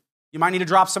for you. You might need to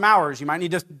drop some hours. You might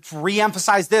need to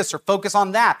re-emphasize this or focus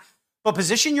on that. But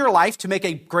position your life to make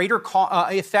a greater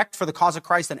effect for the cause of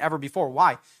Christ than ever before.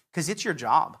 Why? Because it's your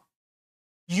job.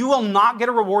 You will not get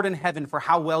a reward in heaven for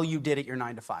how well you did at your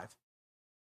 9 to 5.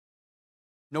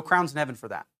 No crowns in heaven for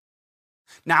that.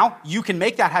 Now, you can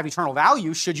make that have eternal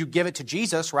value should you give it to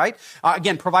Jesus, right?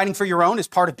 Again, providing for your own is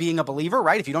part of being a believer,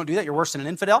 right? If you don't do that, you're worse than an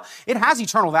infidel. It has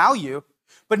eternal value.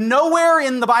 But nowhere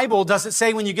in the Bible does it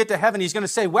say when you get to heaven, he's going to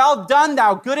say, well done,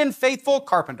 thou good and faithful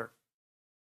carpenter.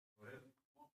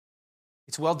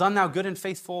 It's well done, thou good and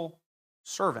faithful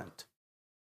servant.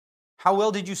 How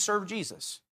well did you serve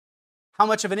Jesus? How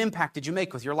much of an impact did you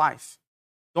make with your life?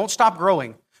 Don't stop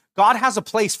growing. God has a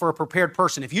place for a prepared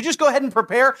person. If you just go ahead and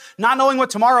prepare, not knowing what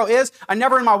tomorrow is, I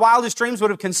never in my wildest dreams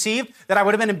would have conceived that I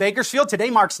would have been in Bakersfield. Today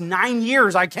marks 9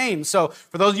 years I came. So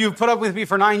for those of you who put up with me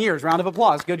for 9 years, round of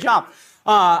applause. Good job.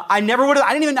 I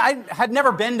had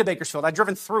never been to Bakersfield. I'd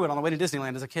driven through it on the way to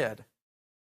Disneyland as a kid.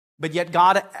 But yet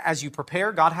God, as you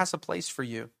prepare, God has a place for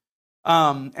you.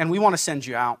 And we want to send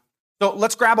you out. So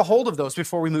let's grab a hold of those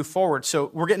before we move forward.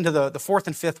 So we're getting to the fourth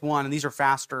and fifth one, and these are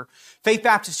faster. Faith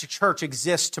Baptist Church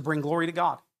exists to bring glory to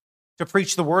God, to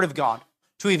preach the word of God,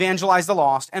 to evangelize the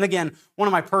lost. And again, one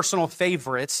of my personal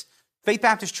favorites, Faith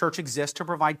Baptist Church exists to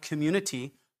provide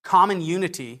community, common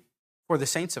unity for the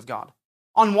saints of God.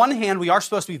 On one hand, we are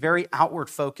supposed to be very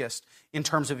outward focused in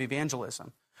terms of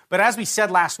evangelism. But as we said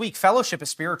last week, fellowship is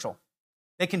spiritual.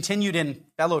 They continued in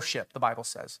fellowship, the Bible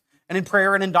says. And in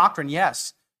prayer and in doctrine,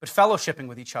 yes, but fellowshipping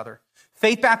with each other.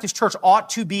 Faith Baptist Church ought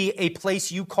to be a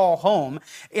place you call home.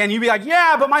 And you'd be like,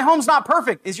 yeah, but my home's not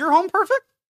perfect. Is your home perfect?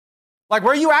 Like,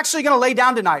 where are you actually going to lay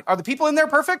down tonight? Are the people in there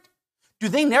perfect? Do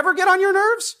they never get on your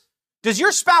nerves? Does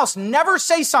your spouse never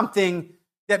say something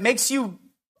that makes you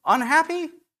unhappy?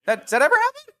 Does that ever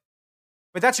happen?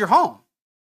 But that's your home.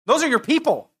 Those are your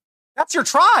people. That's your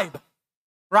tribe,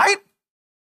 right?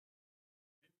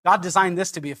 God designed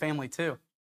this to be a family too.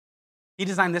 He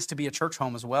designed this to be a church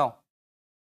home as well.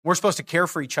 We're supposed to care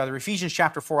for each other. Ephesians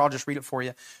chapter 4, I'll just read it for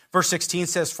you. Verse 16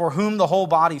 says, for whom the whole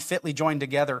body fitly joined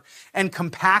together and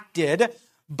compacted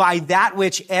by that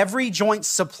which every joint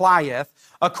supplieth,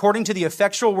 according to the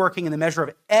effectual working in the measure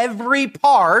of every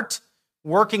part,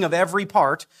 working of every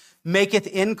part, maketh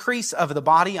increase of the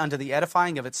body unto the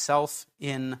edifying of itself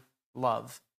in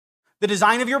love. The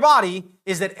design of your body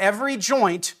is that every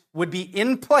joint would be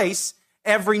in place,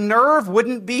 every nerve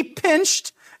wouldn't be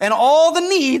pinched, and all the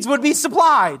needs would be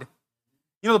supplied.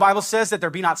 You know, the Bible says that there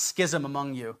be not schism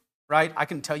among you, right? I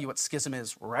can tell you what schism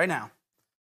is right now.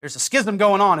 There's a schism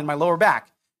going on in my lower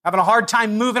back, having a hard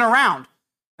time moving around.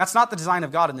 That's not the design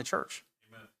of God in the church.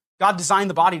 Amen. God designed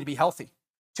the body to be healthy,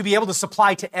 to be able to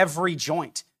supply to every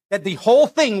joint, that the whole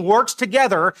thing works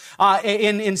together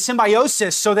in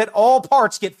symbiosis so that all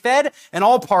parts get fed and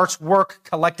all parts work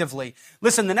collectively.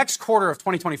 Listen, the next quarter of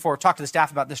 2024, I've talked to the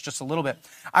staff about this just a little bit.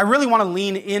 I really want to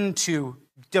lean into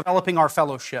developing our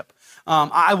fellowship.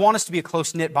 I want us to be a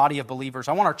close-knit body of believers.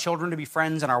 I want our children to be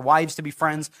friends and our wives to be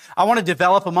friends. I want to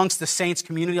develop amongst the saints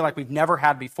community like we've never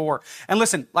had before. And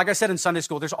listen, like I said in Sunday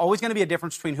school, there's always going to be a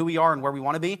difference between who we are and where we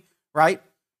want to be, right?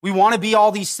 We want to be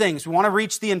all these things. We want to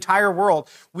reach the entire world.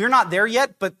 We're not there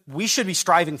yet, but we should be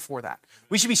striving for that.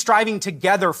 We should be striving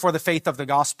together for the faith of the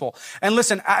gospel. And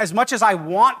listen, as much as I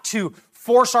want to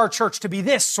force our church to be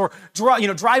this, or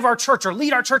drive our church or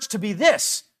lead our church to be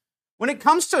this, when it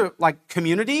comes to like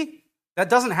community, that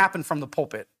doesn't happen from the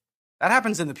pulpit. That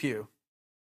happens in the pew.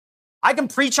 I can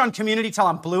preach on community till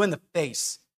I'm blue in the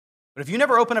face, but if you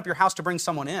never open up your house to bring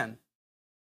someone in,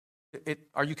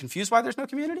 are you confused why there's no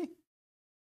community?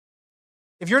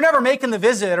 If you're never making the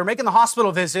visit or making the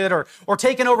hospital visit or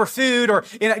taking over food or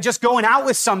just going out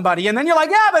with somebody, and then you're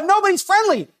like, yeah, but nobody's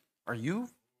friendly. Are you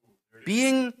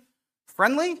being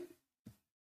friendly?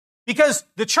 Because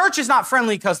the church is not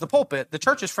friendly because of the pulpit. The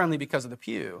church is friendly because of the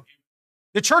pew.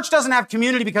 The church doesn't have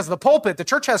community because of the pulpit. The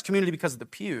church has community because of the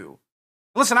pew.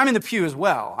 Listen, I'm in the pew as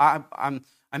well.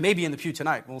 I may be in the pew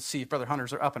tonight. We'll see if Brother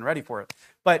Hunters are up and ready for it.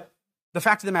 But the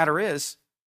fact of the matter is,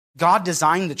 God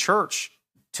designed the church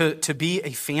to be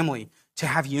a family, to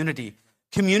have unity.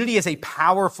 Community is a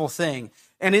powerful thing,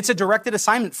 and it's a directed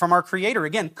assignment from our Creator.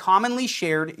 Again, commonly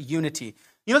shared unity.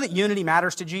 You know that unity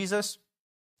matters to Jesus?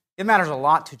 It matters a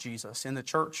lot to Jesus in the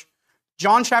church.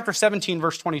 John chapter 17,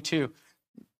 verse 22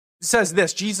 says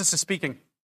this. Jesus is speaking.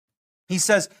 He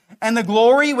says, and the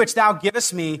glory which thou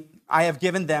givest me, I have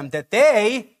given them, that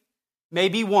they may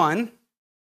be one,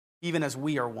 even as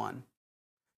we are one.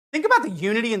 Think about the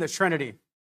unity in the Trinity.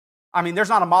 I mean, there's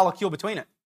not a molecule between it.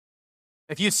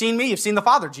 If you've seen me, you've seen the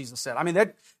Father, Jesus said. I mean,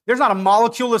 there's not a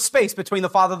molecule of space between the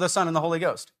Father, the Son, and the Holy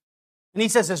Ghost. And he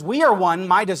says, as we are one,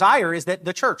 my desire is that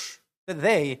the church, that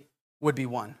they would be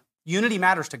one. Unity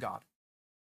matters to God.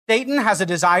 Satan has a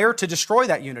desire to destroy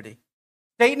that unity.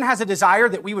 Satan has a desire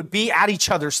that we would be at each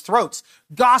other's throats,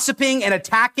 gossiping and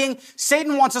attacking.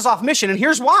 Satan wants us off mission, and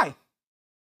here's why.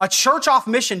 A church off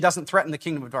mission doesn't threaten the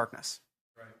kingdom of darkness.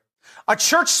 A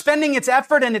church spending its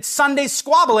effort and its Sunday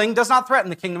squabbling does not threaten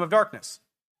the kingdom of darkness.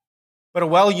 But a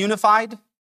well-unified,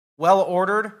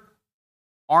 well-ordered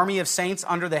army of saints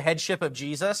under the headship of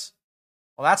Jesus,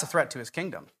 well, that's a threat to his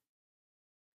kingdom.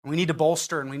 We need to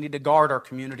bolster and we need to guard our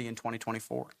community in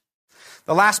 2024.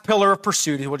 The last pillar of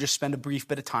pursuit, we'll just spend a brief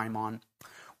bit of time on.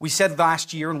 We said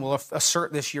last year, and we'll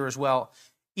assert this year as well,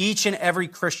 each and every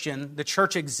Christian, the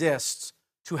church exists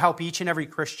to help each and every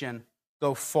Christian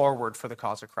go forward for the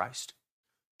cause of Christ,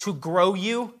 to grow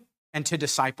you and to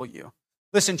disciple you.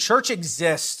 Listen, church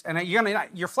exists, and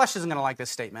your flesh isn't going to like this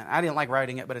statement. I didn't like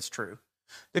writing it, but it's true.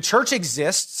 The church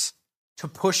exists to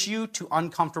push you to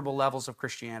uncomfortable levels of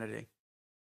Christianity.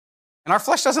 And our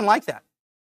flesh doesn't like that.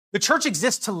 The church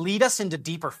exists to lead us into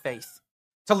deeper faith,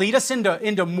 to lead us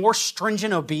into more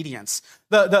stringent obedience.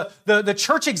 The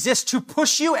church exists to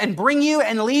push you and bring you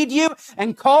and lead you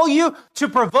and call you to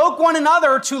provoke one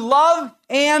another to love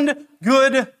and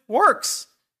good works.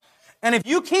 And if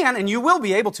you can, and you will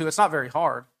be able to, it's not very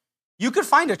hard, you could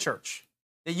find a church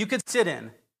that you could sit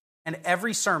in and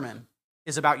every sermon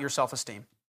is about your self-esteem.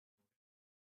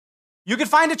 You could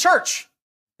find a church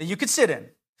that you could sit in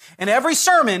and every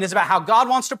sermon is about how God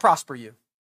wants to prosper you.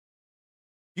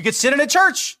 You could sit in a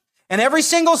church And every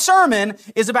single sermon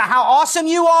is about how awesome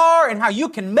you are and how you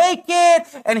can make it.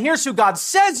 And here's who God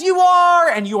says you are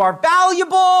and you are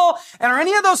valuable. And are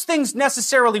any of those things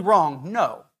necessarily wrong?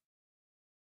 No.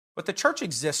 But the church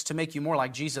exists to make you more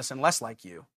like Jesus and less like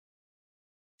you.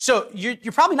 So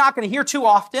you're probably not going to hear too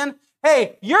often,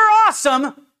 hey, you're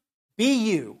awesome, be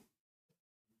you.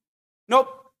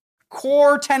 Nope.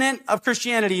 Core tenet of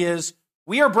Christianity is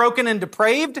we are broken and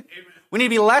depraved. Amen. We need to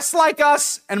be less like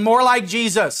us and more like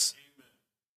Jesus. Amen.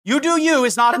 You do you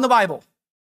is not in the Bible.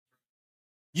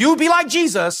 You be like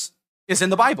Jesus is in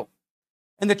the Bible.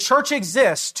 And the church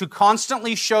exists to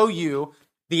constantly show you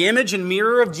the image and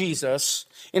mirror of Jesus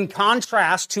in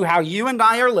contrast to how you and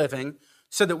I are living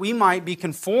so that we might be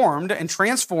conformed and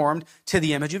transformed to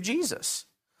the image of Jesus.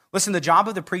 Listen, the job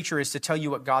of the preacher is to tell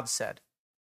you what God said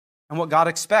and what God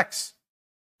expects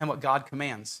and what God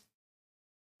commands.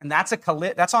 And that's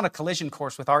on a collision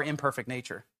course with our imperfect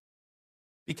nature.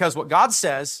 Because what God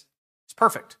says is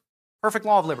perfect. Perfect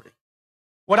law of liberty.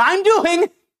 What I'm doing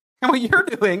and what you're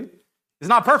doing is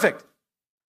not perfect.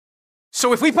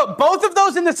 So if we put both of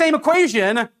those in the same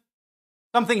equation,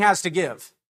 something has to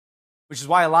give. Which is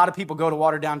why a lot of people go to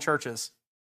watered down churches.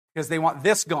 Because they want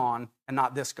this gone and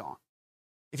not this gone.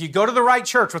 If you go to the right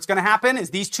church, what's going to happen is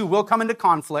these two will come into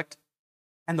conflict.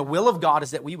 And the will of God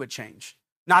is that we would change.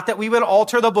 Not that we would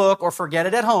alter the book or forget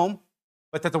it at home,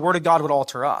 but that the word of God would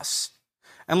alter us.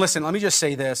 And listen, let me just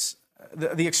say this.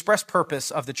 The express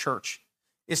purpose of the church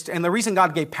is, and the reason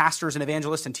God gave pastors and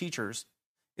evangelists and teachers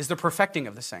is the perfecting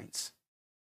of the saints.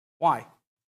 Why?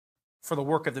 For the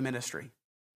work of the ministry,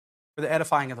 for the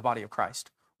edifying of the body of Christ.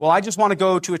 Well, I just want to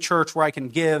go to a church where I can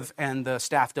give and the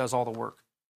staff does all the work.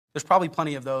 There's probably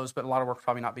plenty of those, but a lot of work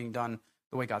probably not being done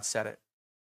the way God said it.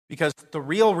 Because the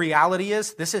real reality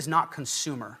is, this is not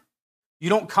consumer. You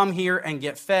don't come here and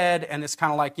get fed, and it's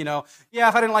kind of like, yeah,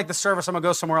 if I didn't like the service, I'm going to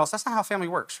go somewhere else. That's not how family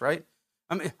works, right?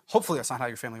 I mean, hopefully that's not how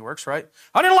your family works, right?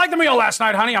 I didn't like the meal last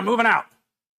night, honey. I'm moving out.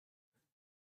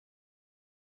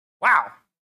 Wow.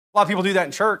 A lot of people do that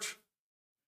in church.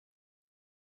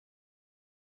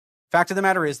 Fact of the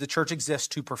matter is, the church exists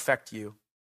to perfect you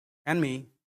and me.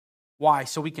 Why?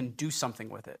 So we can do something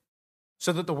with it.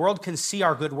 So that the world can see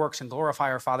our good works and glorify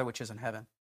our Father which is in heaven.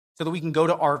 So that we can go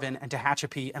to Arvin and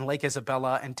Tehachapi and Lake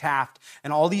Isabella and Taft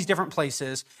and all these different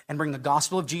places and bring the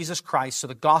gospel of Jesus Christ so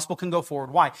the gospel can go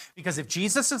forward. Why? Because if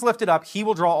Jesus is lifted up, he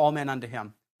will draw all men unto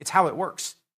him. It's how it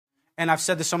works. And I've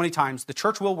said this so many times, the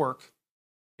church will work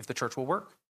if the church will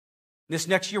work. This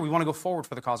next year, we want to go forward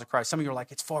for the cause of Christ. Some of you are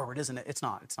like, it's forward, isn't it? It's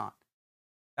not.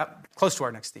 Close to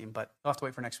our next theme, but we'll have to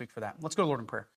wait for next week for that. Let's go to the Lord in prayer.